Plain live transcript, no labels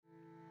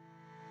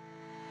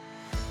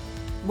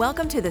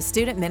Welcome to the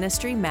Student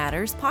Ministry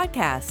Matters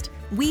podcast.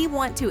 We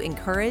want to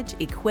encourage,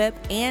 equip,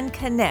 and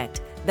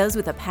connect those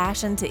with a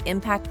passion to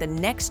impact the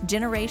next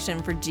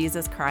generation for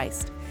Jesus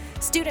Christ.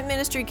 Student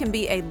ministry can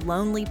be a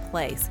lonely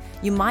place.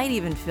 You might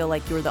even feel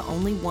like you're the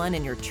only one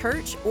in your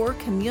church or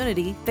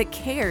community that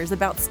cares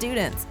about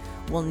students.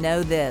 Well,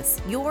 know this,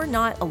 you're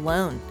not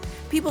alone.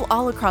 People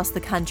all across the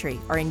country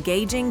are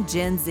engaging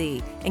Gen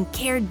Z and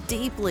care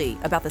deeply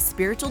about the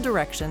spiritual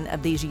direction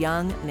of these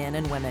young men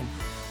and women.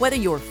 Whether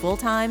you're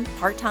full-time,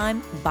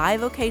 part-time,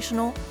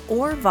 bivocational,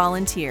 or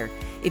volunteer,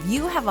 if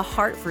you have a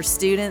heart for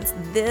students,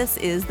 this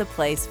is the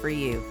place for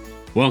you.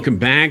 Welcome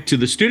back to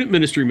the Student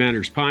Ministry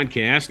Matters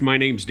podcast. My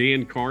name's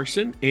Dan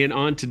Carson, and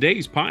on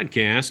today's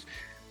podcast,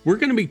 we're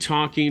going to be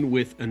talking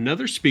with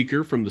another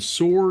speaker from the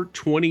SOAR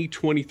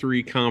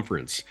 2023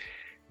 conference.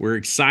 We're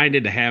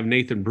excited to have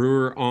Nathan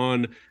Brewer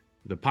on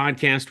the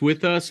podcast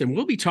with us, and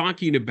we'll be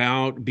talking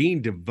about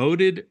being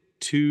devoted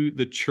to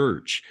the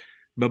church.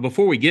 But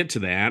before we get to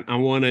that, I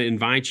want to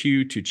invite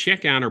you to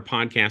check out our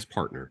podcast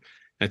partner.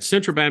 That's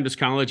Central Baptist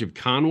College of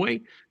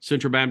Conway.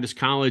 Central Baptist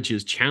College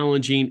is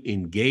challenging,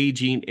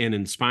 engaging, and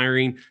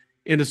inspiring,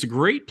 and it's a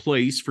great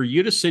place for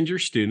you to send your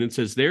students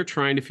as they're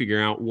trying to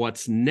figure out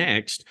what's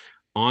next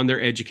on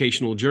their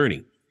educational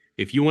journey.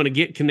 If you want to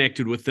get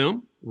connected with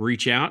them,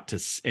 reach out at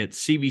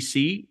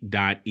cbc.edu.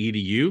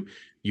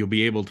 You'll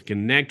be able to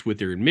connect with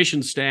their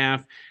admissions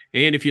staff.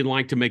 And if you'd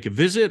like to make a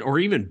visit, or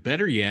even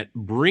better yet,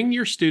 bring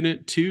your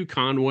student to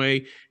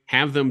Conway,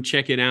 have them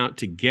check it out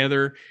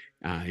together.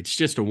 It's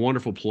just a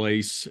wonderful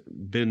place.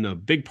 Been a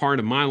big part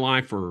of my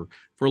life for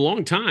a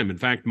long time. In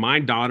fact, my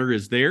daughter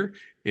is there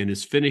and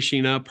is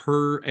finishing up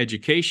her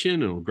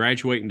education and will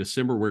graduate in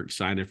December. We're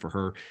excited for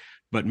her.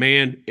 But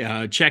man,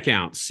 check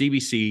out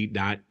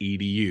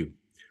cbc.edu.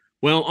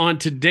 Well, on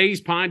today's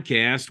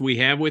podcast, we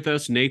have with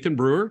us Nathan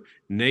Brewer.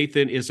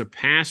 Nathan is a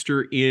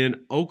pastor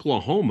in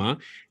Oklahoma,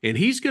 and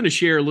he's going to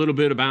share a little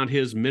bit about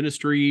his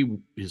ministry,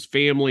 his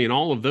family, and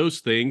all of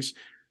those things.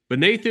 But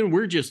Nathan,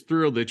 we're just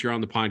thrilled that you're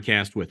on the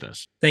podcast with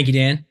us. Thank you,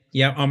 Dan.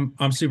 Yeah,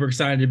 I'm super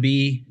excited to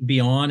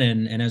be on,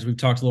 and as we've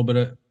talked a little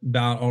bit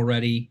about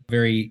already,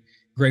 very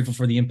grateful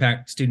for the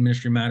impact Student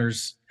Ministry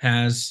Matters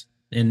has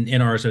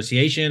in our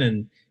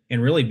association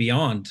and really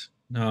beyond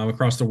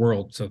across the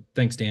world. So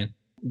thanks, Dan.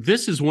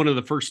 This is one of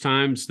the first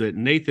times that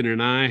Nathan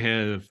and I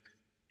have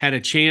had a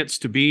chance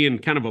to be in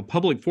kind of a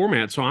public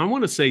format. So I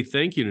want to say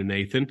thank you to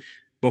Nathan.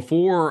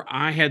 Before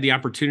I had the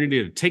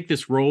opportunity to take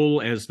this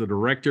role as the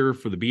director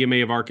for the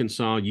BMA of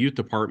Arkansas Youth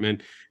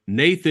Department,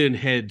 Nathan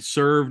had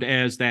served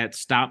as that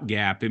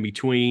stopgap in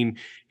between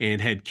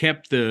and had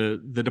kept the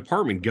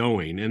department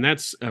going. And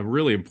that's a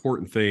really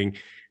important thing,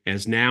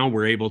 as now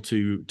we're able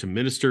to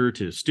minister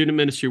to student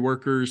ministry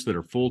workers that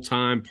are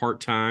full-time,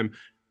 part-time,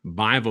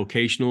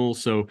 bivocational.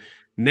 So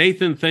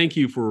Nathan, thank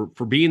you for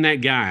being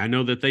that guy. I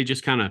know that they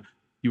just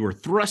you were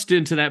thrust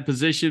into that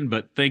position,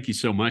 but thank you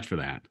so much for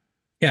that.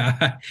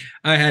 Yeah,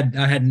 I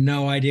had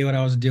no idea what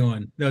I was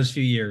doing those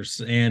few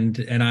years, and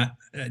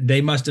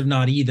they must have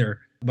not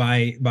either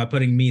by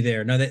putting me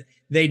there. No, that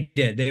they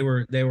did. They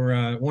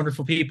were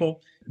wonderful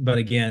people, but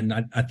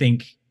again, I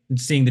think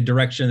seeing the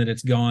direction that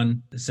it's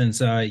gone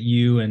since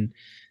you and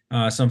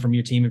some from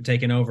your team have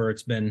taken over,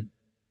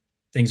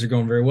 things are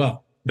going very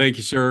well. Thank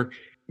you, sir.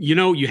 You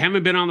know, you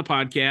haven't been on the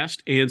podcast,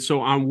 and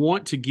so I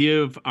want to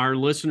give our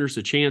listeners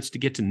a chance to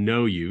get to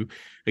know you.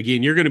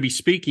 Again, you're going to be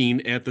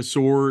speaking at the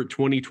SOAR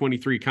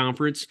 2023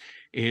 conference,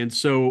 and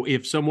so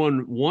if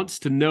someone wants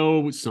to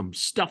know some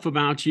stuff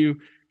about you,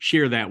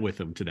 share that with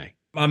them today.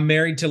 I'm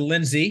married to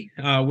Lindsay.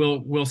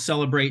 We'll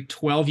celebrate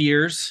 12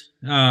 years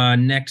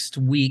next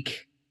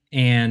week,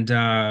 and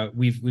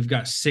we've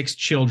got 6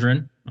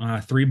 children,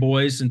 3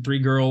 boys and 3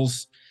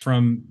 girls.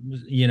 From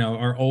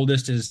our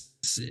oldest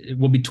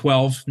will be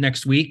 12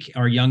 next week.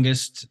 Our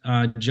youngest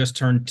just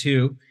turned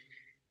 2.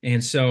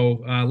 And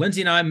so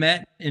Lindsay and I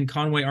met in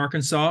Conway,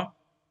 Arkansas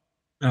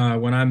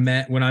when I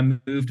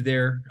moved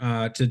there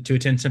to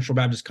attend Central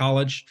Baptist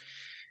College.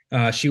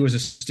 She was a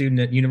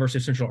student at University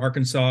of Central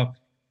Arkansas,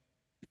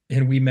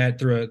 and we met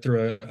through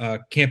a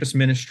campus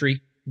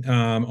ministry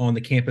on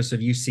the campus of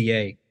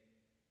UCA.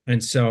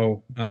 And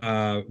so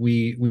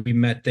we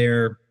met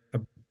there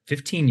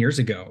 15 years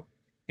ago.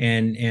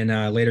 And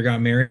later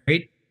got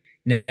married.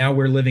 Now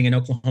we're living in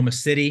Oklahoma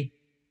City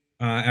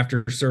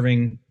after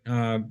serving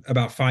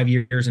about 5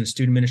 years in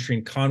student ministry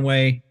in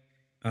Conway.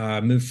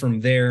 Moved from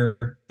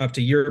there up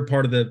to your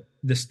part of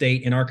the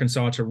state in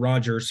Arkansas to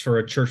Rogers for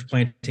a church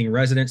planting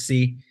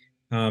residency.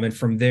 And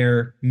from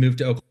there moved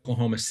to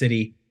Oklahoma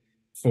City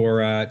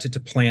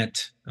to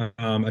plant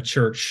a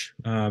church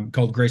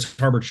called Grace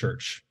Harbor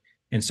Church.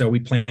 And so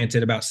we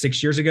planted about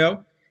 6 years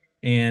ago,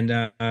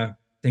 and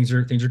things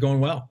are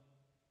going well.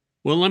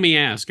 Well, let me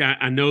ask,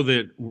 I know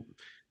that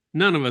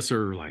none of us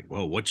are like,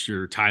 well, what's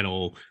your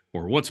title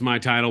or what's my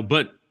title?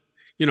 But,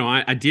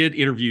 I did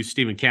interview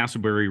Stephen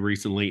Castleberry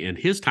recently, and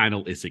his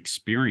title is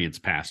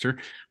experienced pastor,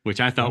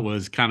 which I thought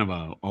was kind of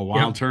a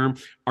wild term.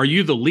 Are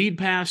you the lead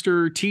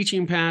pastor,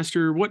 teaching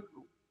pastor?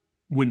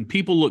 When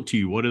people look to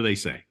you, what do they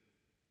say?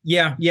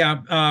 Yeah.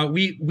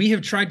 We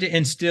have tried to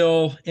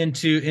instill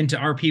into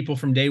our people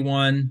from day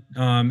one,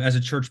 as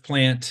a church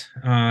plant,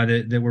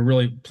 that we're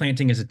really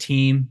planting as a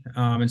team.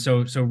 And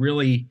so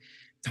really,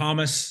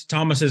 Thomas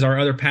is our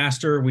other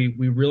pastor. We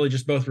really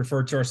just both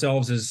refer to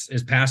ourselves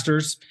as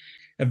pastors.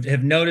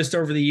 Have noticed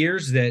over the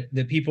years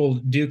that people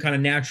do kind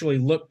of naturally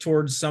look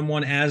towards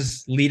someone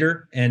as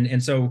leader,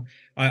 and so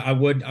I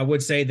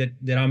would say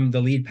that I'm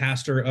the lead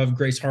pastor of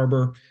Grace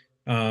Harbor.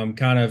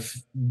 Kind of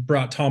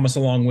brought Thomas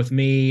along with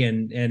me,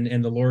 and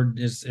the Lord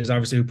is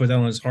obviously who put that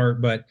on his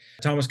heart. But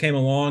Thomas came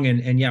along,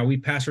 and yeah, we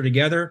pastor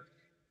together,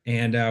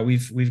 and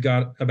we've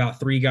got about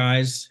three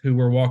guys who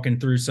we're walking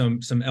through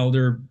some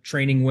elder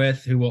training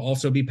with, who will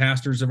also be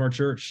pastors of our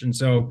church. And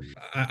so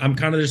I'm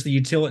kind of just the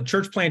utility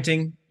church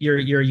planting.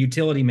 You're a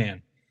utility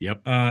man.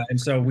 Yep. And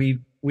so we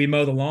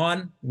mow the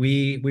lawn,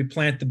 we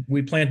plant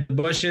the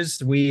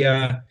bushes, we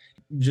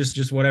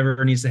just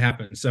whatever needs to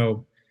happen.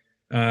 So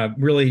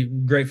really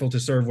grateful to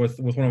serve with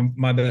one of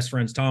my best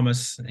friends,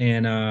 Thomas,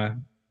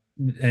 and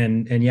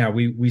yeah,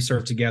 we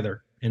serve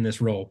together in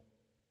this role.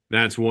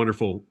 That's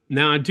wonderful.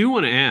 Now, I do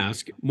want to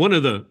ask, one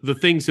of the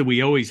things that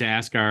we always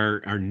ask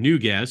our new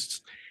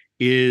guests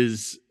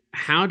is,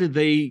 how did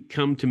they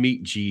come to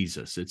meet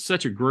Jesus? It's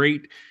such a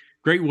great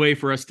way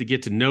for us to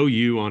get to know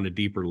you on a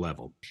deeper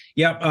level.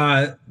 Yep.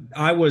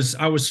 I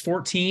was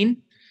 14,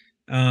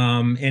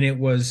 and it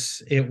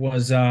was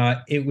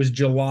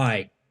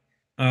July,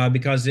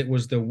 because it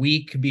was the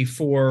week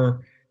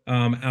before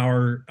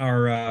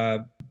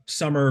our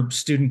summer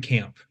student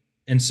camp.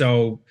 And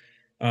so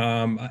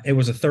it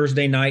was a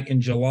Thursday night in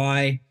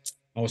July.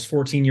 I was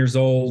 14 years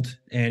old,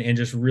 and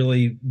just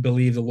really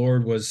believed the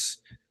Lord was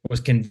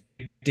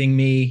convicting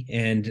me,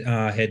 and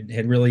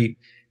had really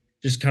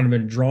just kind of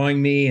been drawing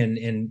me,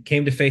 and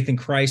came to faith in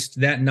Christ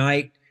that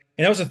night.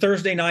 And that was a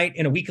Thursday night,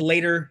 and a week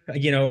later,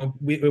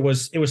 it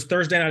was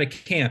Thursday night at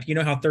camp. You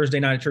know how Thursday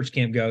night at church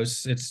camp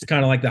goes. It's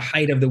kind of like the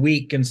height of the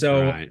week. And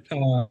so, Right.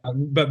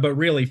 but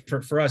really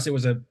for us, it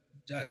was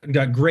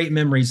got great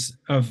memories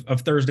of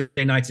Thursday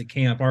nights at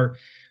camp. Our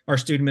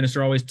student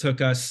minister always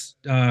took us.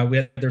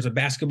 There's a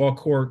basketball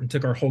court, and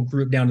took our whole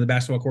group down to the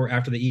basketball court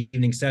after the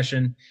evening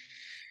session.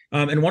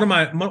 And one of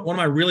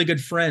my really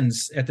good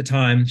friends at the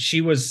time,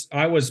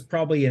 I was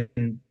probably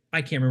in,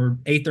 I can't remember,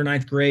 8th or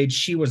 9th grade.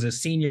 She was a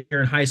senior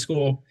in high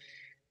school,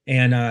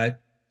 and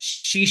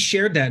she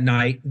shared that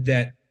night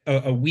that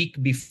a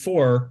week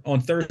before,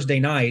 on Thursday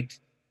night,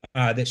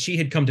 that she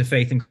had come to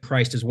faith in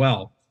Christ as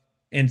well.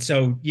 And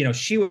so,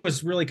 she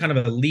was really kind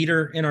of a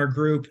leader in our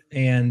group,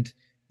 and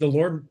the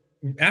Lord,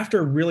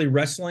 after really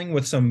wrestling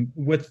with a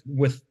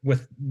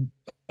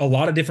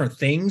lot of different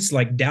things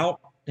like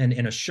doubt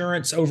and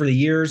assurance over the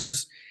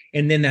years,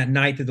 and then that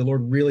night that the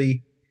Lord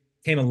really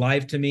came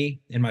alive to me,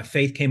 and my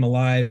faith came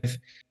alive,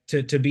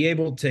 to be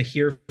able to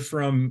hear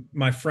from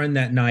my friend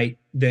that night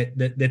that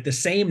the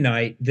same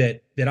night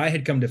that I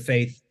had come to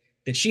faith,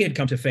 that she had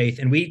come to faith,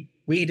 and we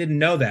didn't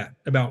know that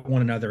about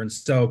one another. And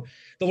so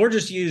the Lord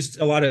just used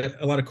a lot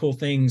of cool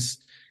things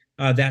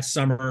that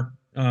summer,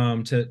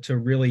 to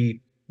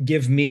really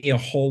give me a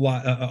whole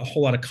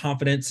lot of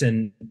confidence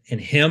in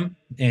Him,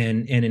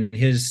 and in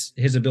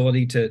His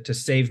ability to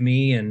save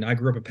me. And I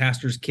grew up a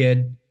pastor's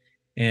kid,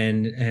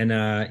 and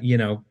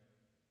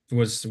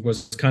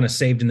was kind of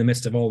saved in the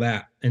midst of all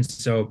that. And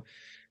so,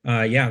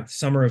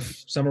 summer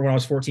when I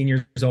was 14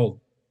 years old,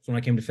 that's when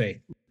I came to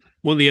faith.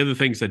 One of the other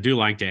things I do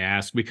like to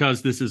ask,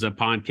 because this is a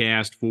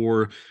podcast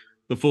for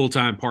the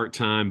full-time,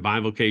 part-time,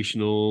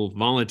 bivocational,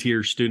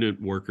 volunteer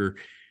student worker,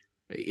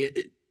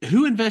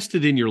 who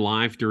invested in your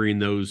life during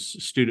those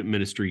student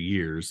ministry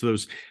years,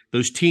 those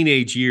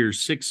teenage years,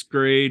 6th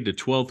grade to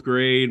 12th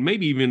grade,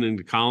 maybe even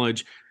into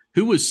college?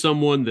 Who was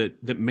someone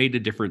that made a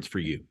difference for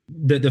you?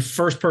 The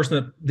first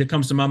person that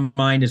comes to my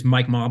mind is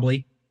Mike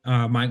Mobley.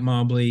 Mike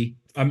Mobley.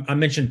 I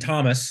mentioned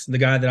Thomas, the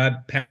guy that I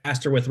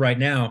pastor with right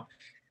now.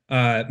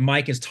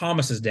 Mike is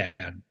Thomas's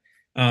dad,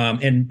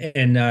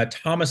 and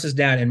Thomas's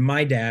dad and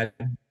my dad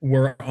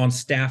were on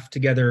staff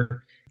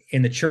together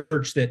in the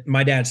church that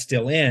my dad's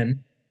still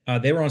in.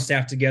 They were on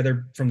staff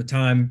together from the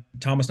time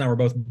Thomas and I were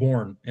both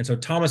born, and so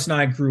Thomas and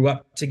I grew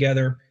up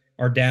together.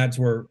 Our dads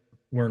were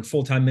in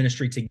full-time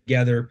ministry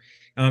together.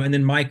 And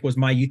then Mike was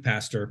my youth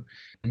pastor.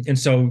 And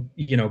so,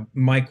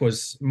 Mike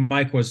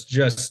was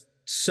just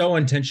so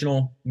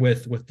intentional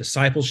with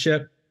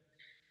discipleship.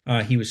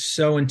 He was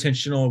so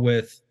intentional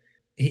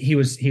he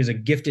was a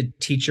gifted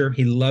teacher.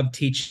 He loved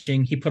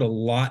teaching. He put a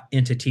lot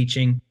into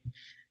teaching.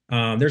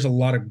 There's a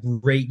lot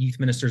of great youth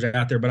ministers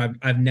out there, but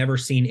I've never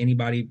seen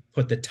anybody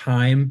put the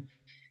time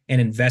and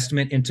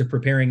investment into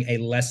preparing a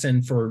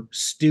lesson for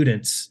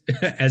students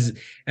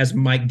as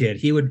Mike did.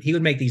 He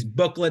would make these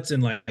booklets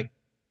and like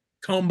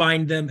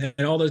combined them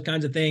and all those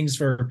kinds of things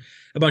for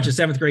a bunch of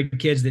 7th grade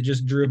kids that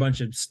just drew a bunch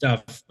of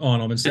stuff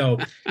on them. And so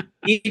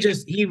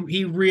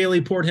he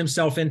really poured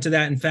himself into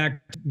that. In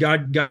fact,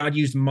 God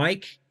used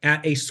Mike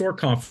at a SOAR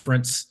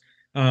conference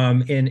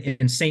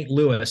in St.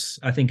 Louis,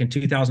 I think in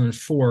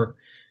 2004.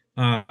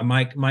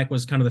 Mike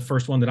was kind of the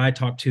first one that I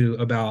talked to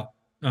about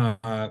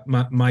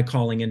my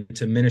calling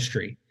into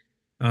ministry.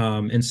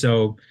 And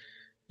so,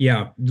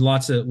 yeah,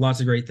 lots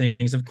of great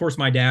things. Of course,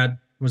 my dad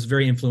was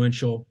very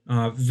influential,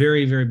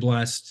 very, very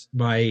blessed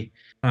by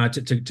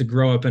to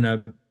grow up in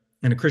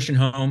a Christian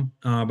home,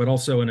 but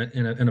also in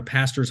a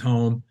pastor's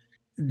home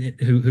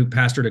who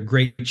pastored a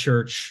great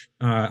church.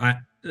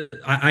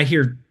 I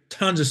hear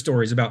tons of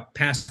stories about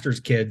pastors'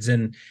 kids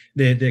and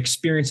the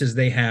experiences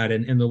they had,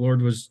 and the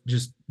Lord was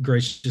just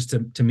gracious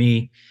to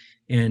me,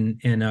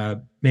 and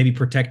maybe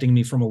protecting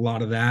me from a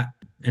lot of that.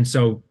 And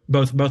so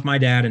both my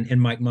dad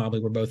and Mike Mobley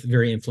were both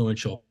very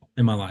influential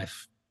in my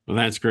life. Well,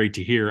 that's great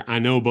to hear. I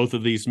know both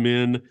of these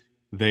men,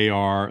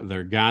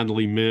 they're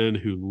godly men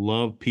who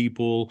love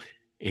people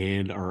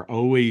and are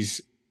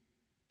always,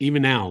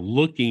 even now,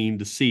 looking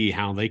to see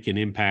how they can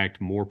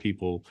impact more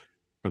people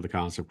for the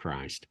cause of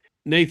Christ.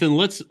 Nathan,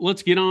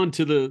 let's get on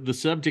to the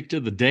subject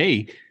of the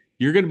day.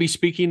 You're going to be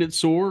speaking at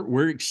SOAR.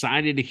 We're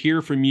excited to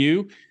hear from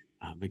you,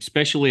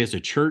 especially as a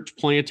church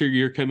planter.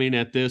 You're coming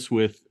at this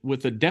with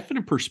a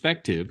definite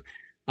perspective,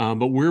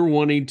 but we're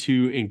wanting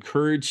to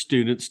encourage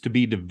students to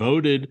be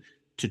devoted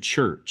to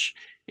church.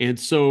 And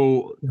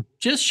so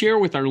just share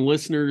with our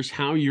listeners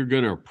how you're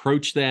going to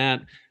approach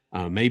that,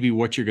 maybe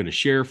what you're going to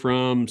share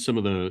from, some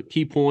of the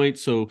key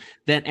points, so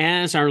that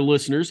as our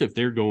listeners, if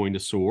they're going to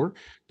SOAR,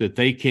 that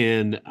they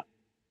can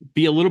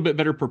be a little bit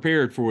better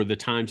prepared for the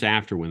times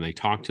after when they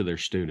talk to their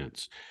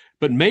students.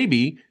 But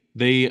maybe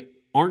they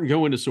aren't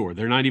going to SOAR.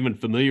 They're not even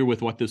familiar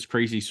with what this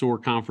crazy SOAR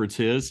conference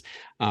is.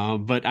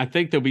 But I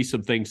think there'll be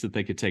some things that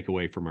they could take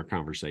away from our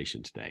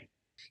conversation today.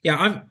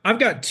 Yeah, I've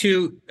got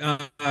two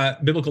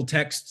biblical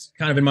texts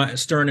kind of in my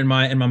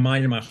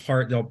mind and my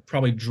heart. They'll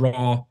probably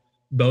draw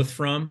both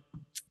from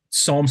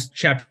Psalms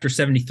chapter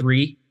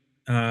 73,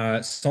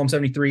 Psalm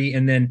 73,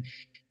 and then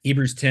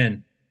Hebrews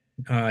 10.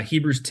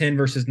 Hebrews 10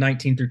 verses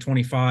 19 through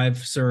 25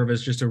 serve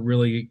as just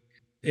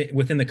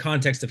within the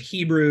context of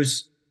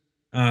Hebrews,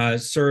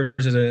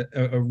 serves as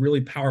a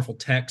really powerful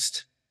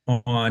text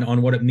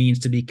on what it means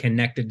to be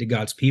connected to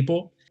God's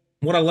people.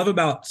 What I love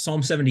about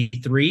Psalm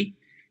 73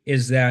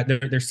 is that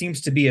there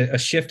seems to be a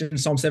shift in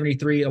Psalm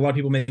 73. A lot of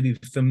people may be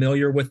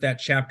familiar with that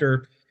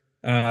chapter.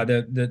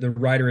 The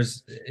writer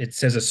it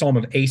says a psalm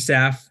of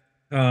Asaph,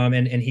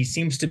 and he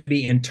seems to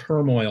be in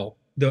turmoil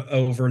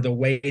over the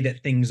way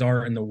that things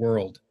are in the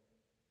world.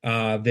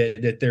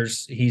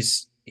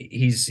 He's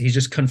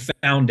just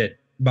confounded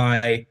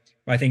by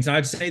things. And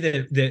I'd say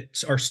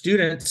that our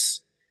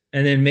students,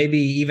 and then maybe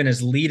even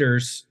as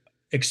leaders,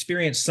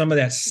 experience some of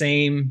that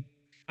same,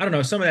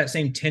 some of that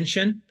same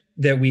tension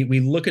that we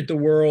look at the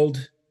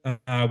world,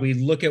 we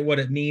look at what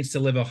it means to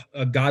live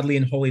a godly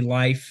and holy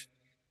life.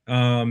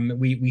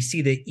 We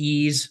see the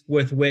ease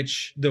with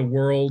which the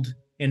world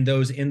and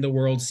those in the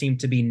world seem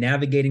to be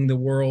navigating the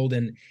world,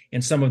 and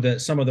some of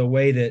the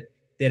way that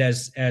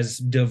as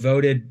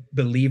devoted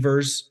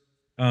believers,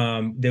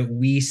 that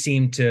we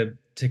seem to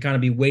kind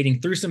of be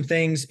wading through some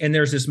things. And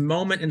there's this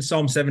moment in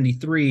Psalm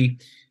 73,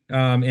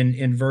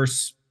 in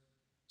verse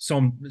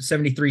Psalm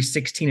 73,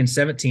 16 and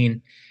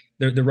 17,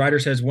 the writer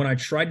says, "When I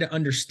tried to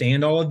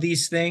understand all of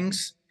these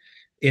things,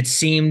 it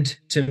seemed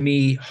to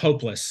me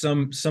hopeless."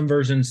 Some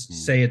versions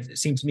say it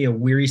seems to me a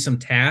wearisome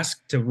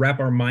task to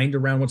wrap our mind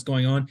around what's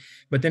going on.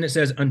 But then it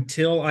says,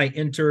 "Until I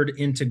entered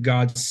into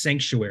God's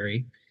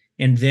sanctuary,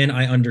 and then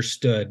I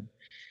understood."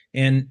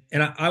 And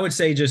I would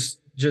say just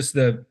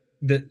the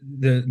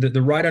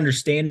right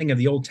understanding of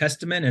the Old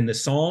Testament and the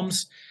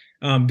Psalms.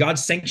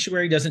 God's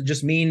sanctuary doesn't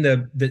just mean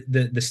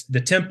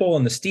the temple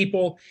and the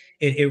steeple.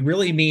 It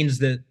really means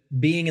that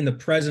being in the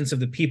presence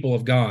of the people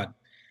of God,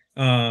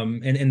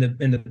 and in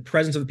the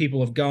presence of the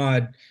people of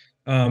God,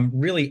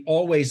 really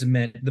always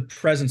meant the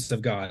presence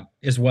of God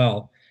as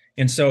well.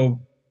 And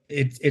so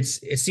it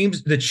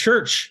seems the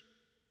church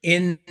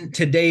in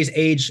today's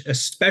age,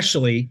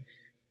 especially,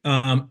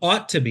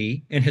 ought to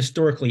be, and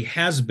historically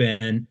has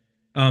been,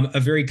 a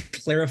very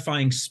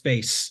clarifying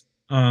space,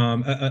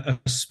 a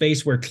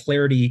space where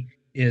clarity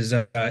is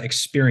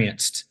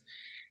experienced.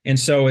 And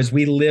so, as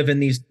we live in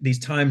these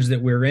times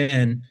that we're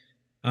in,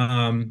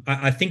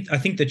 I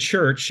think the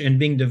church and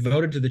being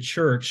devoted to the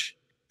church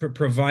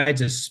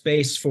provides a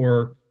space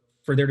for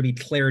there to be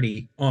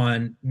clarity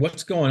on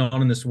what's going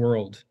on in this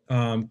world.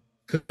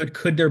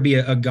 Could there be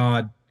a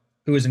God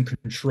who is in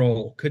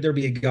control? Could there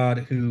be a God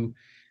who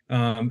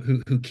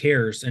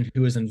cares and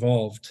who is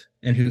involved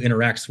and who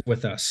interacts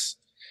with us?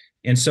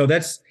 And so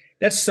that's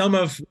some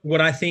of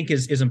what I think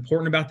is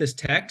important about this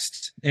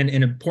text, and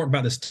important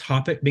about this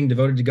topic, being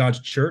devoted to God's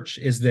church,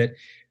 is that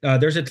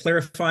there's a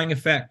clarifying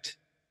effect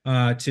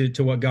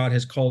to what God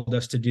has called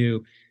us to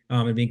do,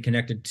 and being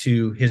connected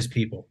to his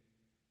people.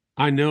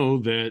 I know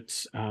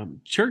that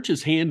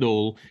churches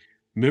handle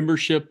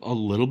membership a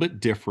little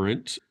bit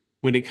different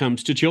when it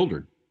comes to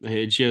children.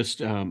 It's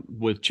just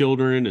with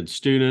children and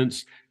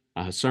students,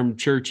 some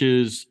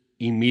churches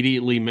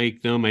immediately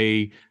make them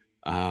a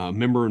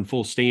member in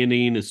full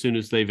standing as soon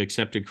as they've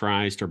accepted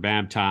Christ or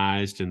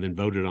baptized and then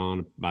voted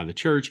on by the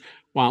church,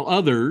 while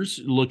others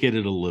look at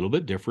it a little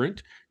bit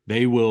different.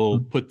 They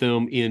will put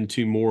them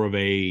into more of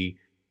a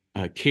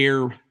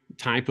care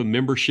type of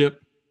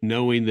membership,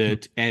 knowing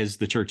that as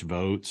the church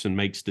votes and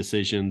makes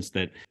decisions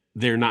that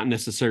they're not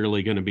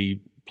necessarily going to be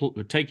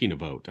taking a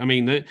vote. I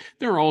mean,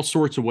 there are all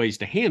sorts of ways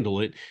to handle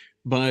it,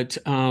 but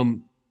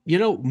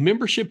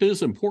membership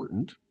is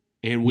important,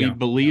 and we Yeah.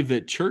 believe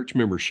that church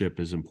membership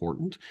is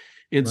important.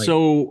 And Right.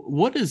 so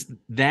what does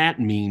that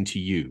mean to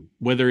you,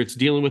 whether it's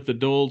dealing with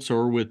adults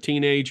or with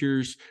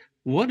teenagers?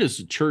 What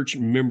does church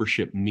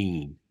membership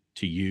mean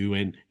to you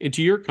and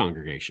to your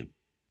congregation?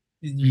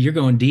 You're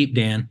going deep,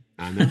 Dan.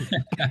 I know.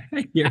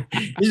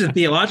 This is a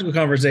theological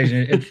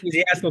conversation,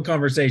 ecclesiastical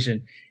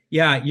conversation.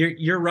 Yeah,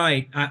 you're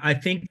right. I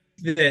think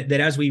that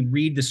as we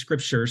read the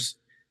scriptures,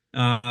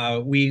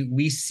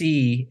 we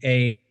see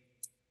if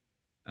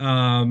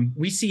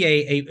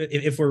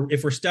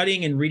we're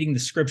studying and reading the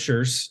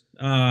scriptures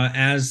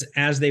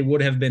as they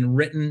would have been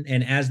written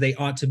and as they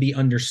ought to be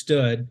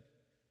understood,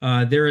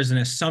 there is an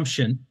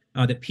assumption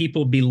that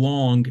people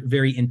belong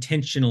very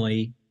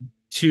intentionally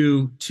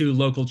to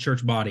local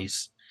church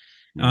bodies.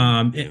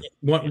 Yeah.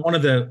 One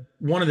of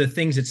the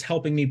things that's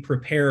helping me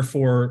prepare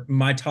for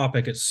my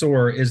topic at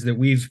SOAR is that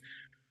we've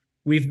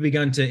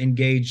begun to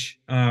engage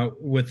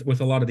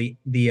with a lot of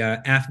the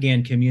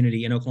Afghan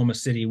community in Oklahoma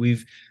City.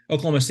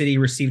 Oklahoma City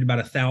received about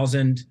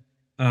 1,000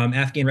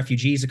 Afghan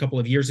refugees a couple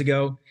of years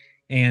ago,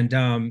 and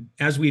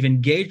as we've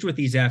engaged with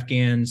these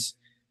Afghans,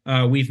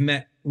 we've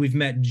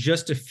met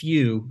just a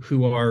few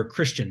who are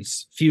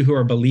Christians, few who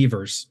are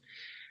believers.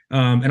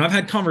 And I've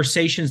had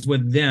conversations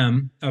with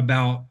them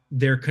about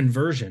their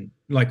conversion,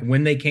 like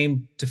when they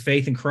came to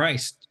faith in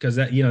Christ, because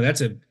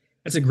that's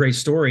a great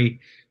story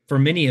for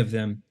many of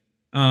them.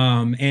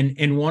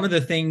 And one of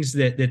the things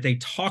that they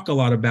talk a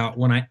lot about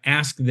when I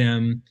ask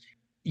them,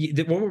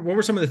 what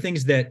were some of the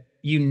things that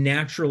you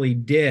naturally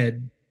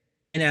did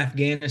in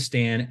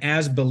Afghanistan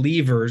as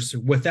believers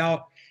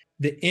without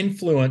the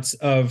influence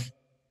of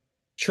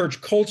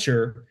church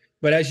culture,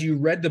 but as you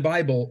read the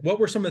Bible, what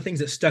were some of the things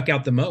that stuck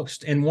out the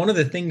most? And one of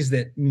the things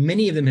that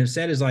many of them have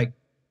said is like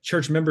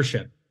church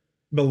membership,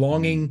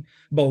 belonging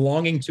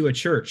to a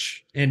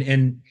church.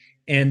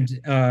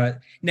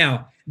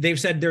 Now they've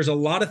said there's a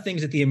lot of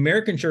things that the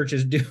American church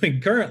is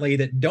doing currently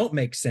that don't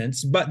make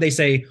sense, but they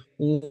say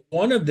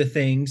one of the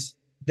things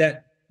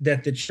that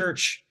the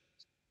church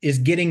is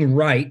getting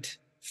right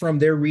from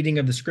their reading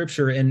of the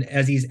scripture, and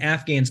as these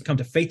Afghans come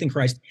to faith in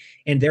Christ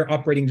and they're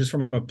operating just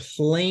from a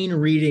plain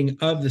reading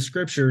of the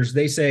scriptures,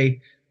 they say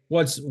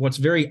what's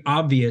very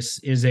obvious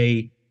is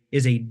a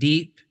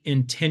deep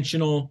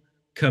intentional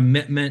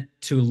commitment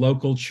to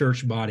local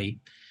church body.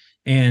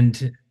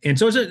 And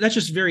so that's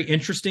just very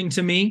interesting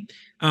to me.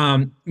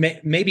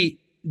 Maybe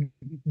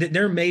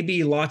there may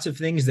be lots of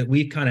things that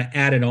we've kind of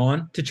added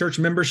on to church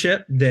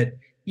membership that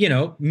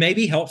may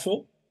be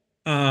helpful,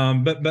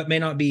 but may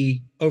not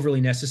be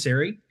overly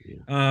necessary.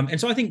 Yeah. And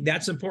so I think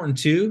that's important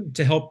too,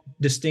 to help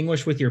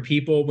distinguish with your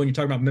people when you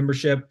talk about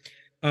membership.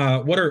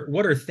 What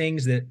are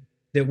things that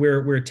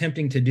we're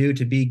attempting to do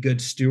to be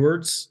good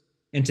stewards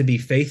and to be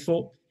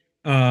faithful?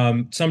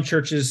 Some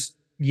churches,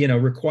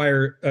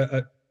 require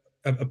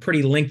a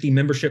pretty lengthy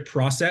membership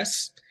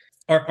process.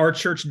 Our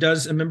church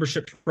does a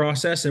membership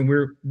process,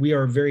 and we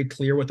are very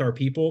clear with our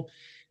people.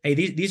 Hey,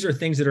 these are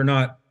things that are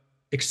not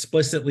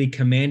explicitly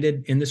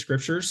commanded in the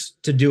scriptures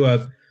to do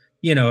a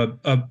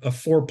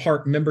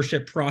 4-part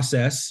membership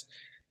process,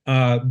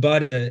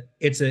 but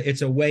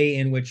it's a way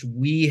in which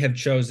we have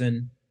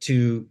chosen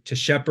to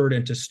shepherd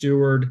and to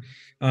steward.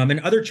 And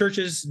other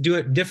churches do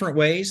it different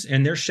ways,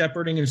 and they're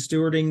shepherding and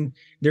stewarding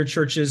their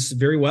churches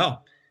very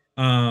well.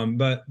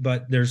 But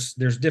there's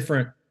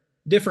different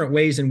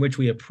ways in which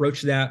we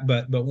approach that.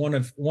 But one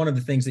of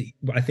the things that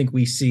I think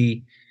we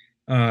see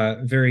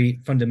very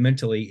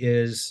fundamentally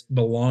is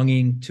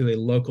belonging to a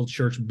local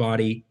church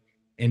body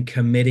and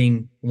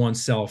committing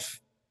oneself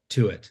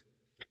to it.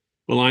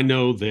 Well, I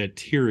know that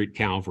here at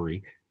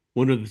Calvary,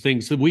 one of the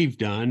things that we've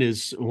done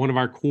is one of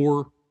our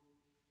core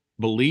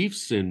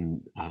beliefs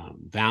and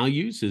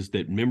values is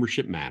that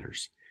membership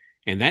matters.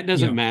 And that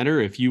doesn't matter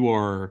if you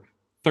are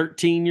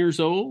 13 years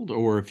old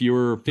or if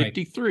you're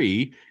 53.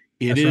 Right.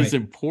 It is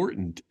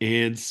important.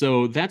 And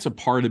so that's a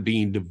part of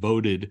being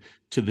devoted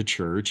to the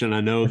church. And I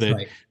know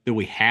that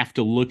we have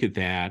to look at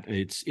that.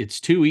 It's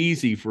too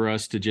easy for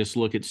us to just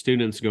look at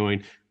students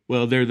going,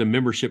 well, they're the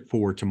membership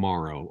for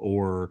tomorrow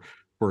or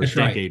for a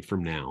decade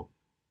from now.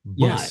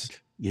 But,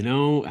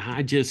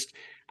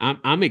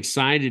 I'm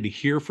excited to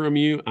hear from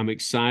you. I'm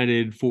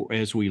excited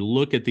as we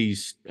look at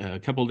these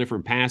couple of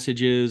different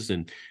passages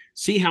and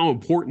see how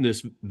important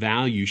this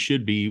value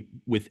should be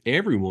with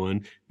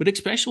everyone, but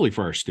especially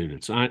for our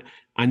students.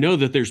 I know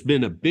that there's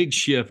been a big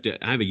shift.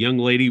 I have a young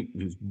lady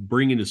who's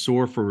bringing to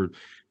SOAR for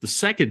the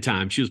second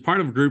time. She was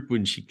part of a group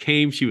when she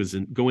came. She was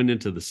going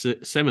into the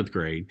 7th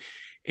grade,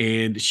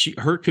 and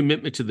her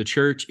commitment to the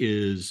church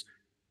is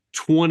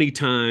 20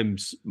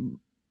 times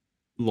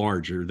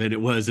larger than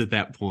it was at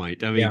that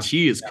point. I mean,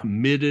 she is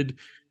committed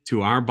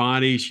to our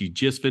body. She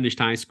just finished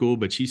high school,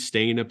 but she's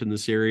staying up in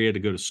this area to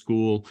go to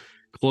school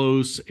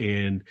close.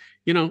 And,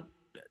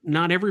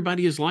 not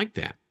everybody is like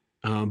that.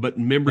 But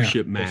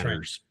membership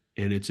matters.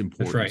 and it's That's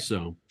important. right.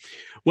 So,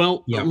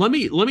 well, Yeah. let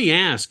me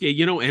ask,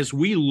 as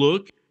we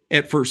look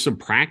at for some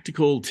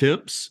practical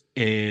tips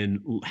and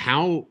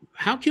how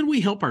can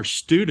we help our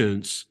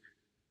students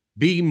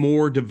be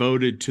more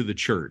devoted to the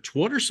church?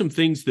 What are some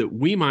things that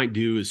we might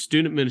do as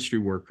student ministry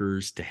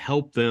workers to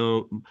help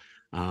them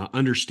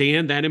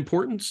understand that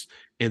importance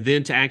and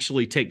then to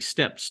actually take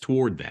steps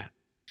toward that?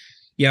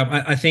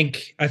 Yeah, I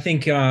think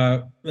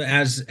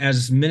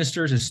as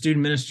ministers, as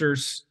student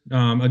ministers,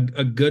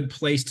 a good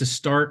place to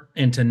start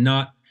and to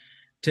not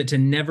to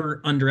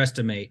never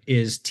underestimate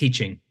is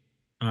teaching.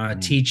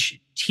 Mm,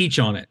 Teach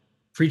on it.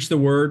 Preach the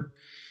word.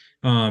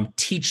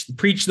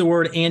 Preach the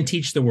word and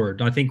teach the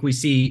word. I think we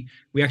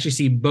actually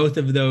see both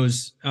of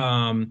those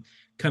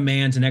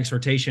commands and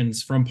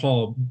exhortations from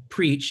Paul: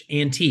 preach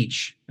and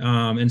teach.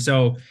 And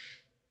so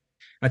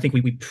I think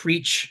we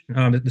preach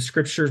the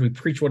scriptures, we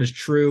preach what is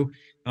true,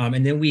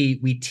 and then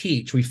we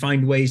teach. We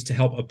find ways to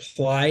help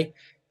apply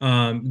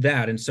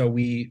that. And so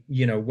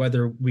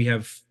whether we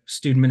have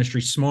student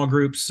ministry small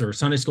groups or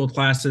Sunday school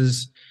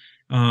classes,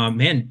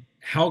 man,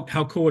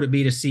 how cool would it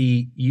be to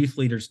see youth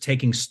leaders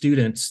taking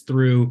students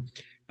through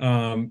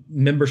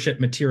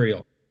membership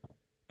material,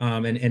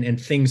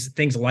 and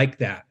things like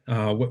that.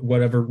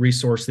 Whatever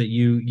resource that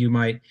you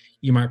might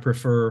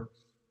prefer,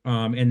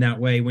 in that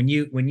way. When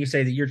you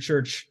say that your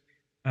church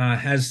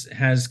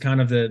has kind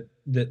of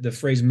the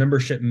phrase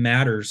membership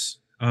matters,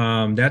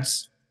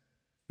 that's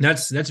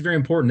very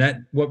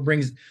important.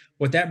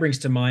 What that brings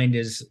to mind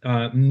is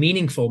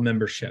meaningful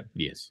membership.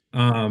 yes.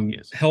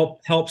 Yes.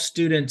 Help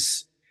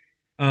students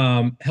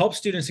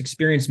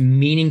experience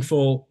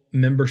meaningful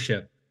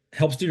membership.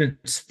 Help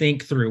students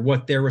think through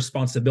what their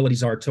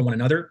responsibilities are to one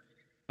another,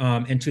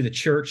 and to the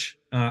church.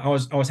 I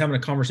was having a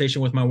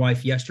conversation with my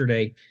wife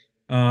yesterday,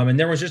 and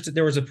there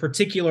was a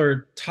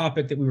particular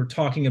topic that we were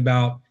talking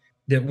about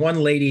that one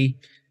lady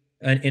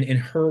in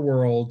her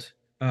world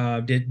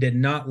did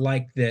not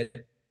like,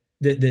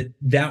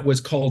 that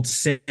was called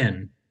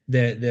sin.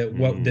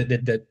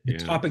 The Yeah.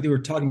 topic that we were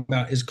talking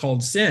about is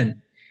called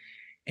sin,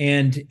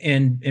 and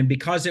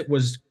because it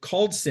was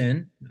called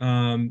sin,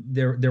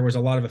 there was a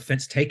lot of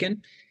offense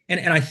taken.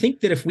 And I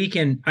think that if we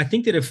can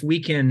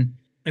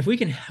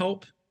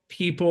help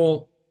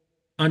people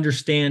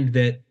understand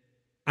that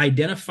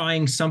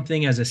identifying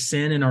something as a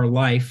sin in our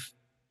life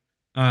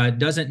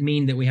doesn't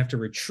mean that we have to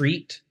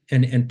retreat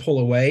and pull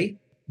away.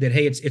 That,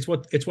 hey, it's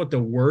what the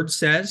word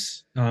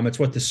says, it's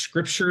what the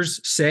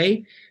scriptures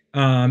say,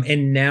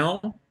 and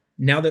now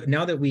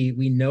that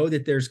we know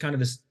that there's kind of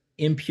this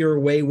impure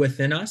way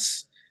within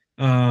us,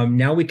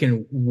 now we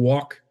can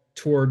walk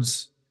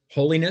towards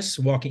holiness,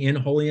 walk in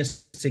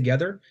holiness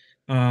together,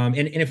 and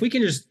if we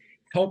can just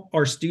help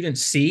our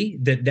students see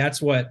that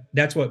that's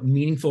what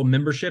meaningful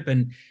membership,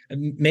 and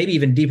maybe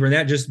even deeper than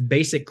that, just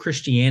basic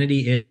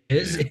Christianity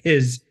is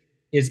Yeah.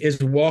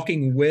 is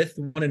walking with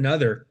one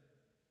another,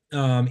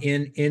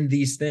 in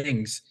these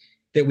things,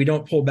 that we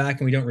don't pull back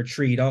and we don't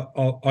retreat.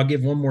 I'll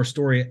give one more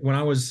story. When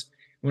I was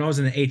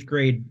in the eighth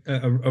grade,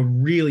 a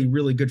really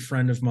really good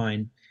friend of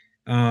mine,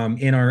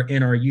 in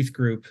our youth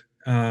group,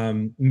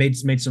 made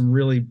some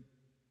really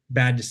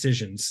bad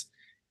decisions,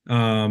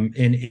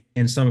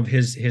 in some of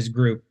his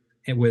group,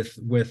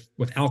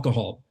 with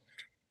alcohol.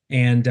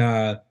 And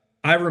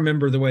I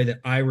remember the way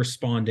that I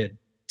responded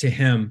to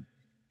him,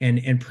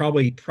 and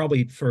probably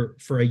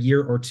for a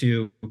year or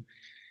two.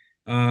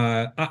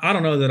 I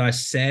don't know that I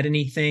said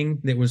anything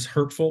that was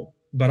hurtful,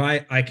 but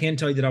I can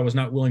tell you that I was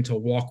not willing to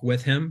walk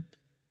with him.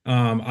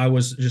 I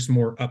was just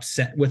more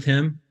upset with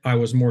him. I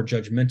was more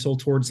judgmental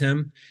towards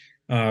him,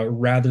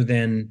 rather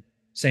than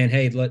saying,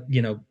 "Hey,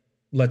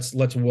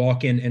 let's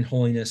walk in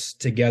holiness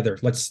together.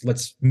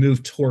 Let's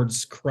move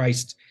towards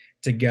Christ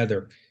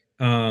together."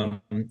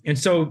 And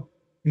so,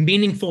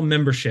 meaningful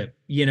membership.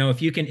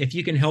 If you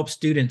can help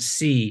students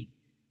see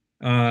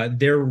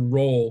their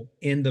role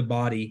in the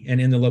body and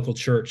in the local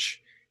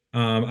church,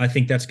 I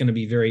think that's going to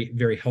be very,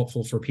 very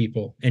helpful for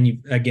people.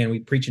 And again, we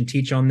preach and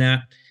teach on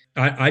that.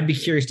 I'd be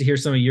curious to hear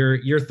some of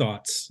your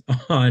thoughts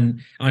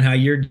on how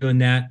you're doing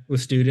that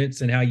with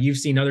students, and how you've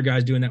seen other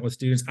guys doing that with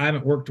students. I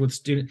haven't worked with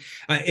students.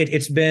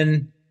 It's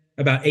been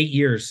about 8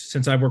 years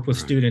since I've worked with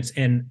Right. students,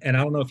 and I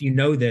don't know if you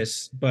know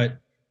this, but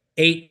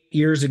 8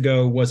 years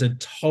ago was a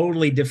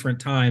totally different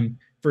time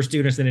for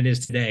students than it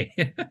is today.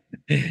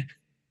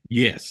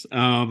 Yes,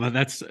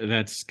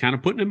 that's kind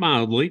of putting it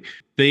mildly.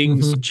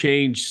 Things Mhm.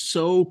 change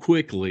so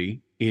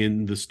quickly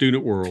in the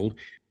student world.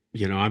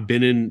 I've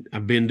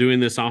been doing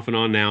this off and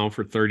on now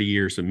for 30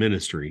 years of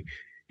ministry,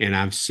 and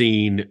I've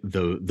seen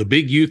the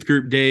big youth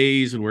group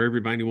days and where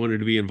everybody wanted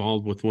to be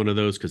involved with one of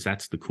those because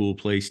that's the cool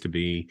place to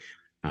be.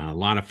 A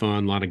lot of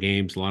fun, a lot of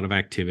games, a lot of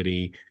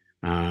activity.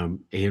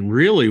 And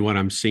really what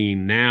I'm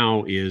seeing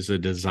now is a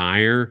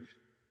desire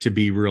to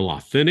be real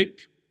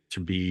authentic, to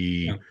Yeah.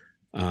 be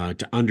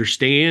to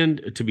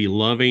understand, to be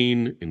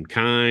loving and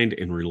kind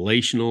and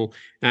relational.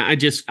 I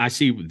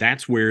see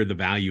that's where the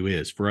value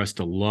is for us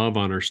to love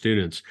on our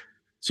students.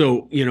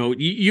 So,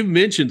 you've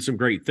mentioned some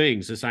great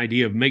things, this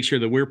idea of make sure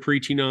that we're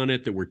preaching on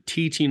it, that we're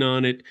teaching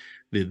on it,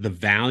 the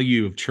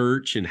value of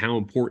church and how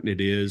important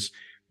it is,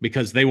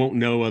 because they won't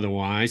know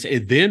otherwise.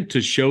 And then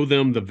to show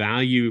them the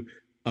value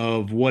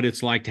of what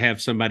it's like to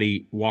have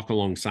somebody walk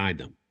alongside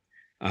them.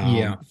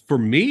 Yeah. For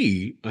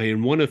me,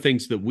 and one of the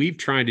things that we've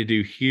tried to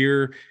do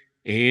here,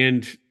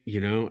 and,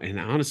 and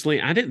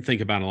honestly, I didn't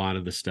think about a lot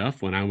of the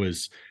stuff when I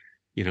was,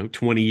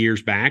 20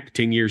 years back,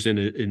 10 years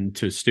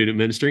into student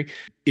ministry,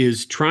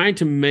 is trying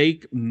to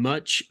make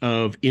much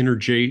of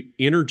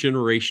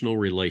intergenerational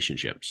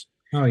relationships.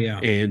 Oh yeah.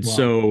 And Wow.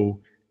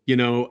 so,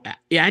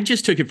 I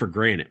just took it for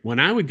granted. When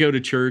I would go to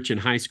church in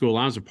high school,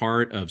 I was a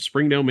part of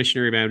Springdale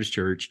Missionary Baptist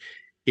Church.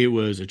 It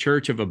was a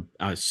church of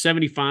a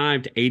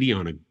 75 to 80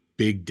 on a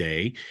big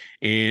day.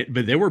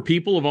 But there were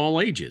people of all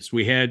ages.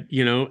 We had,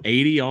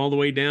 80 all the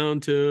way down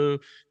to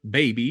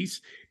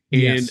babies.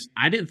 And Yes.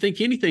 I didn't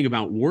think anything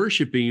about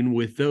worshiping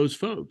with those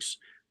folks,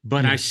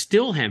 but I Yes.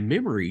 still have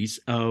memories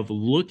of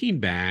looking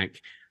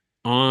back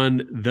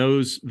on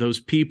those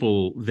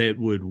people that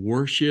would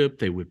worship,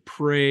 they would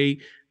pray.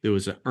 There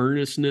was an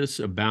earnestness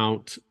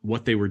about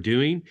what they were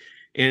doing.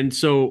 And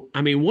so,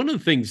 I mean, one of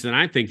the things that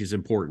I think is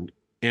important,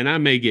 and I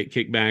may get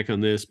kicked back on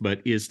this,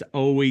 but is to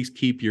always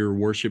keep your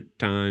worship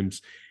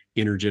times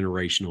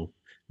intergenerational.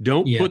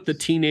 Don't put the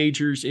Yes.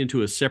 teenagers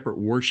into a separate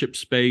worship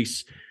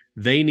space.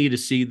 They need to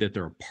see that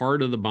they're a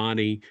part of the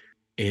body,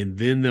 and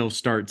then they'll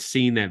start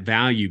seeing that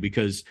value,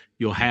 because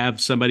you'll have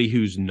somebody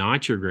who's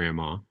not your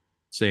grandma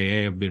say,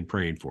 "Hey, I've been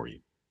praying for you,"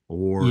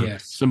 or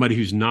Yes. somebody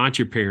who's not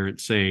your parent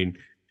saying,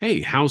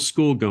 "Hey, how's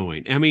school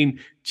going?" I mean,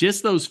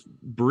 just those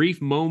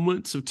brief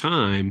moments of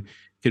time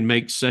can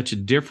make such a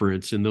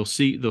difference, and they'll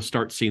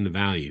start seeing the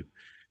value.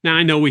 Now,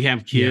 I know we have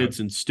Yeah. kids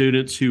and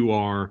students who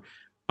are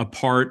a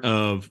part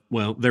of,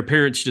 well, their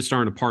parents just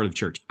aren't a part of the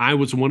church. I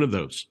was one of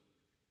those.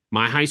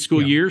 My high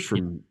school Yeah. years Yeah.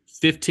 from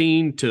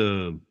 15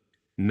 to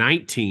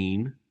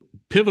 19,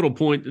 pivotal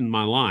point in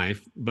my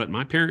life, but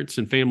my parents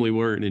and family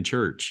weren't in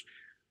church.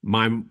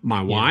 My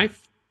Yeah.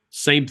 wife,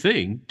 same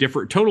thing,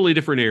 totally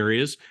different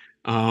areas.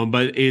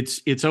 But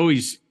it's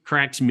always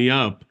cracks me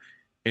up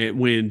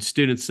when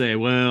students say,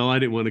 "Well, I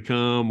didn't want to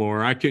come,"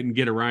 or "I couldn't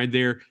get a ride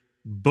there."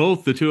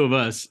 Both the two of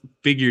us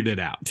figured it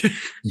out.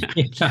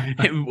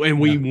 And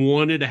we Yeah.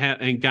 wanted to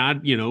have, and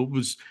God,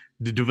 was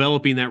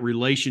developing that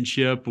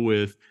relationship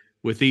with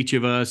each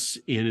of us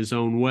in his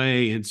own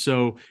way. And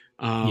so,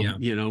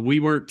 Yeah. we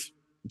weren't,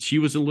 she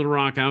was in Little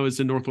Rock, I was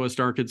in Northwest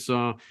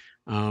Arkansas.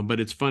 But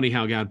it's funny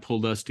how God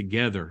pulled us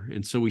together.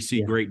 And so we see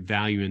Yeah. great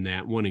value in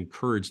that. Want to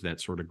encourage that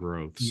sort of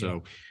growth. Yeah.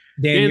 So,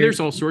 Dan, man, you're there's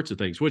all sorts of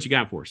things. What you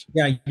got for us?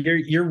 yeah,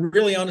 you're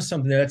really onto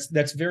something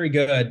that's very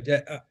good.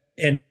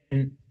 And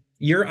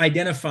you're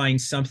identifying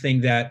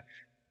something that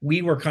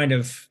we were kind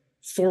of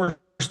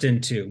forced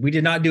into. We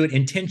did not do it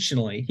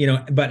intentionally,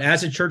 but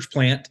as a church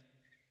plant,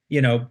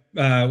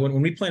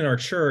 when we planted our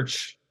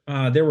church,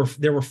 there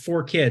were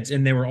 4 kids,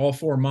 and they were all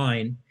 4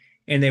 mine,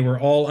 and they were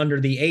all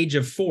under the age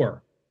of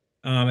 4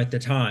 at the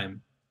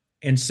time.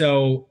 And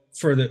so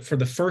for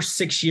the first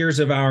 6 years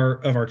of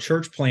our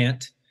church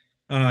plant,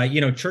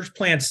 church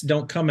plants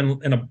don't come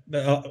in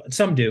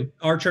some do.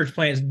 Our church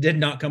plants did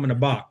not come in a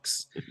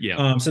box.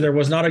 Yeah. So there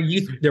wasn't a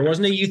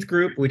youth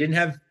group. We didn't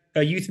have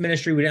a youth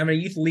ministry. We didn't have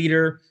a youth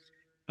leader.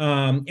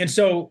 And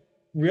so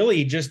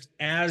really, just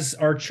as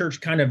our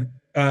church kind of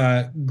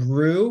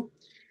grew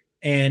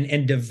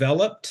and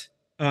developed,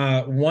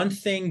 one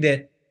thing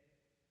that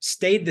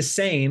stayed the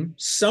same,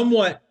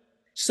 somewhat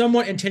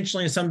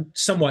intentionally and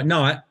somewhat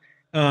not,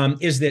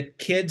 is that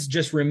kids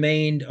just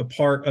remained a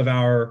part of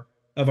our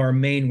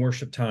main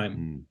worship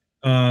time.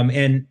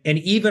 And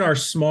even our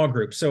small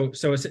group. So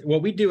it's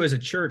what we do as a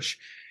church.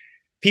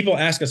 People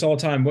ask us all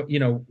the time, what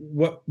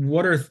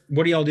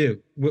do y'all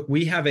do?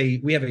 We have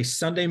a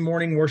Sunday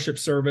morning worship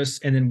service,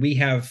 and then we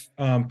have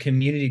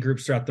community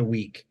groups throughout the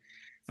week.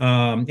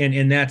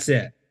 And that's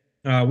it.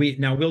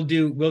 We'll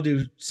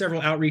do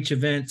several outreach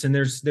events, and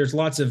there's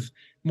lots of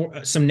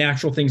some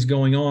natural things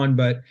going on,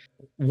 but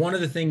one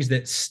of the things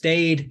that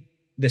stayed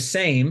the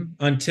same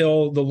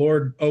until the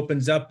Lord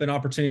opens up an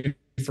opportunity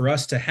for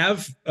us to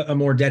have a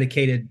more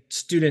dedicated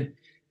student,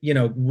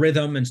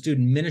 rhythm and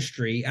student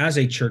ministry as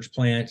a church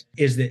plant,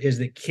 is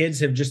that kids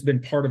have just been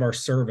part of our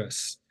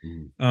service.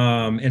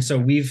 And so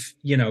we've,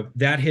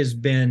 that has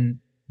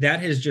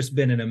just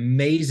been an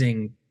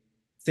amazing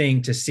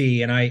thing to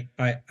see. And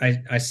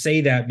I say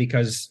that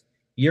because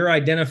you're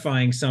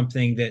identifying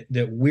something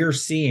that we're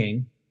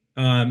seeing,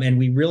 and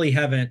we really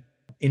haven't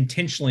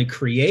intentionally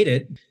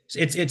created.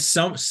 It's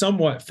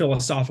somewhat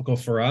philosophical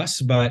for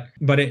us, but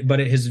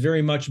it has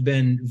very much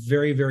been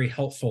very, very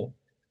helpful.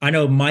 I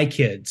know my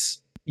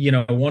kids,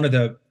 one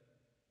of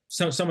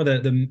some of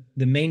the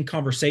main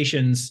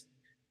conversations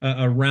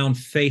around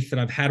faith that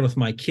I've had with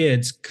my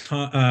kids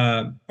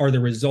are the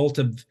result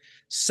of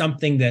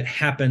something that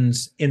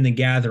happens in the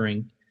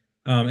gathering,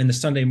 in the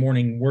Sunday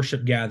morning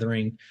worship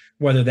gathering,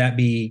 whether that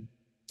be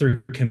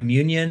through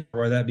communion,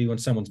 or that be when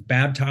someone's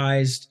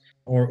baptized,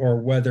 or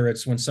whether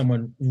it's when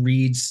someone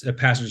reads a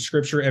passage of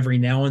scripture. Every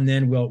now and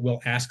then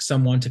we'll ask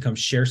someone to come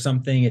share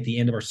something at the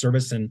end of our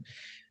service. And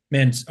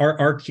man,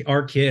 our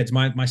kids,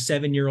 my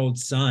 7-year-old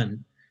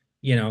son,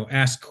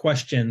 ask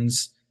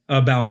questions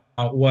about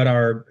what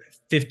our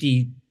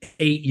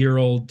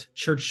 58-year-old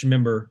church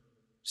member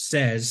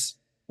says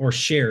or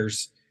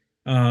shares,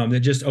 that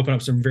just open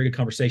up some very good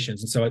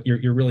conversations. And so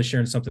you're really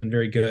sharing something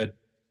very good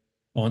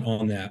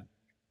on that.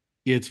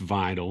 It's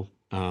vital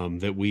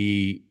that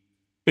we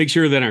make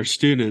sure that our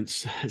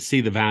students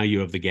see the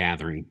value of the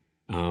gathering.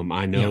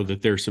 I know Yeah.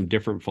 that there's some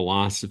different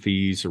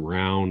philosophies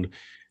around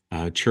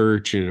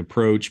church and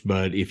approach,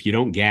 but if you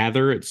don't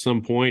gather at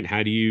some point,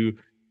 how do you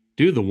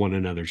do the one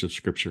another's of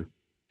Scripture?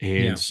 And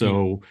Yeah. Yeah.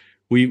 so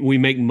we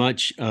make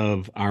much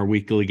of our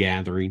weekly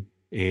gathering,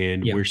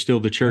 and Yeah. we're still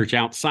the church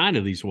outside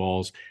of these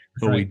walls,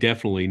 That's but we right.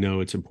 definitely know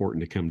it's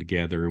important to come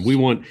together, and we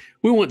want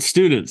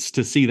students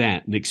to see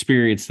that and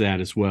experience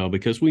that as well,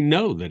 because we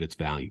know that it's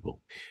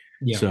valuable.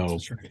 Yeah. So,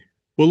 That's right.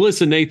 well,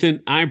 listen,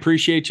 Nathan, I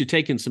appreciate you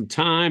taking some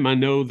time. I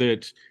know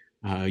that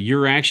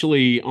you're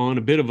actually on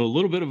a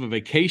little bit of a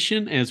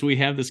vacation as we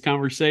have this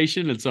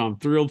conversation, and so I'm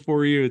thrilled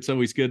for you. It's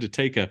always good to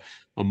take a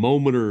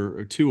moment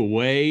or two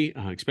away,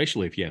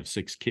 especially if you have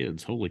 6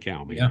 kids. Holy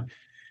cow, Yeah. man.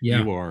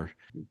 Yeah. You are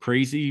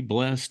crazy,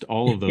 blessed,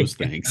 all of those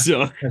things.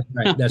 So, That's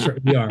right. That's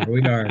right. We are.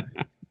 We are.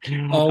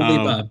 All the um,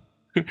 above.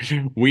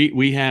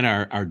 we had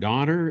our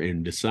daughter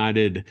and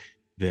decided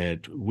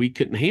that we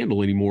couldn't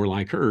handle any more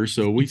like her,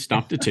 so we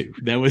stopped at 2.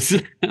 That was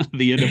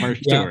the end of our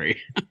Yeah. story.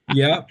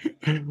 Yeah.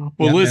 Well, Yeah.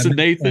 That listen,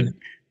 makes sense. Nathan,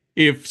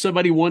 if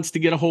somebody wants to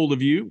get a hold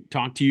of you,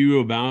 talk to you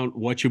about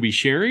what you'll be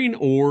sharing,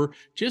 or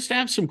just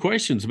have some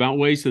questions about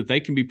ways that they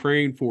can be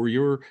praying for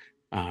your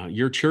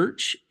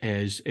church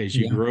as you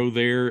Yeah. grow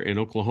there in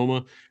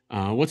Oklahoma,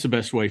 what's the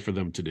best way for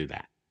them to do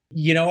that?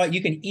 You know what?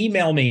 You can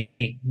email me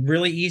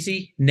really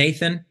easy,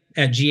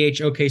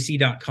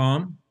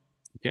 Nathan@ghokc.com.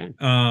 Okay.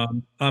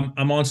 I'm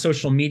on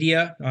social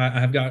media.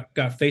 I've got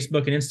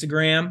Facebook and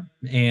Instagram,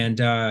 and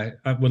I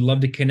would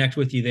love to connect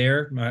with you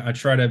there. I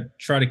try to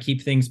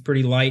keep things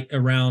pretty light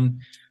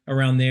around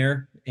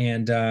there.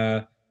 And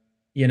I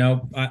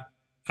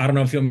don't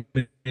know if you'll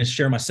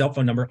share my cell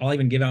phone number. I'll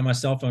even give out my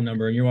cell phone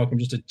number, and you're welcome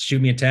just to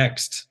shoot me a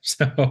text.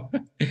 So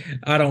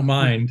I don't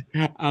mind.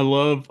 I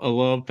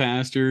love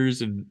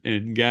pastors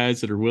and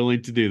guys that are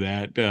willing to do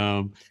that.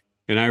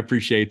 And I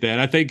appreciate that.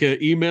 I think an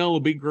email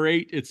will be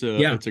great. It's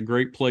Yeah. a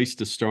great place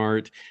to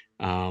start.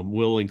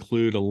 We'll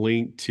include a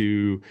link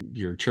to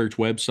your church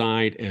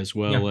website as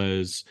Yeah. well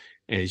as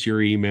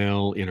your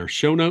email in our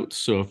show notes.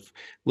 So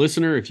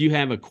if you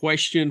have a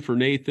question for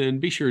Nathan,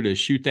 be sure to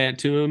shoot that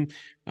to him.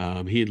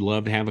 He'd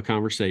love to have a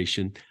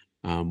conversation.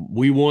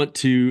 We want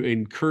to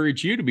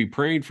encourage you to be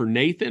praying for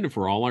Nathan and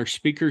for all our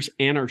speakers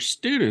and our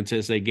students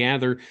as they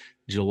gather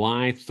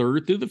July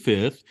 3rd through the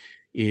 5th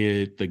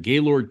at the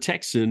Gaylord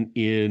Texan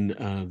in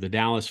the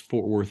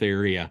Dallas-Fort Worth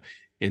area.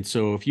 And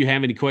so if you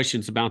have any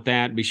questions about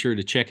that, be sure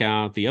to check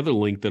out the other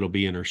link that'll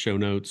be in our show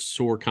notes,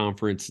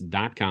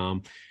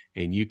 soarconference.com,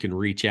 and you can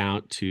reach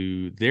out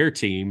to their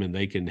team and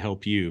they can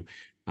help you.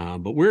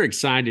 But we're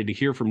excited to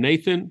hear from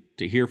Nathan,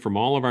 to hear from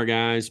all of our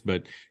guys,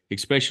 but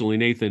especially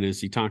Nathan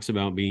as he talks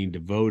about being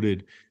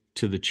devoted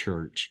to the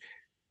church.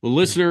 Well,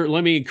 listener,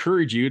 let me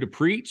encourage you to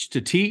preach,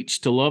 to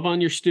teach, to love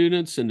on your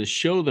students, and to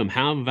show them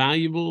how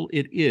valuable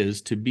it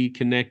is to be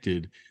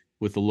connected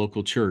with the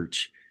local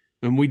church.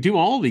 And we do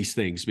all these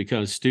things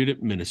because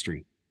student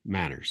ministry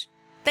matters.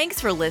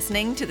 Thanks for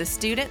listening to the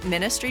Student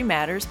Ministry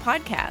Matters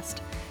podcast.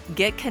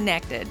 Get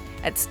connected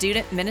at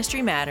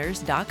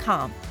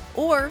studentministrymatters.com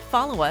or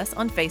follow us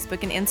on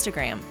Facebook and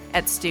Instagram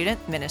at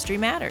Student Ministry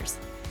Matters.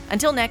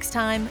 Until next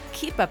time,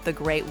 keep up the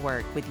great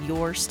work with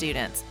your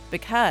students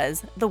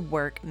because the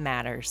work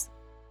matters.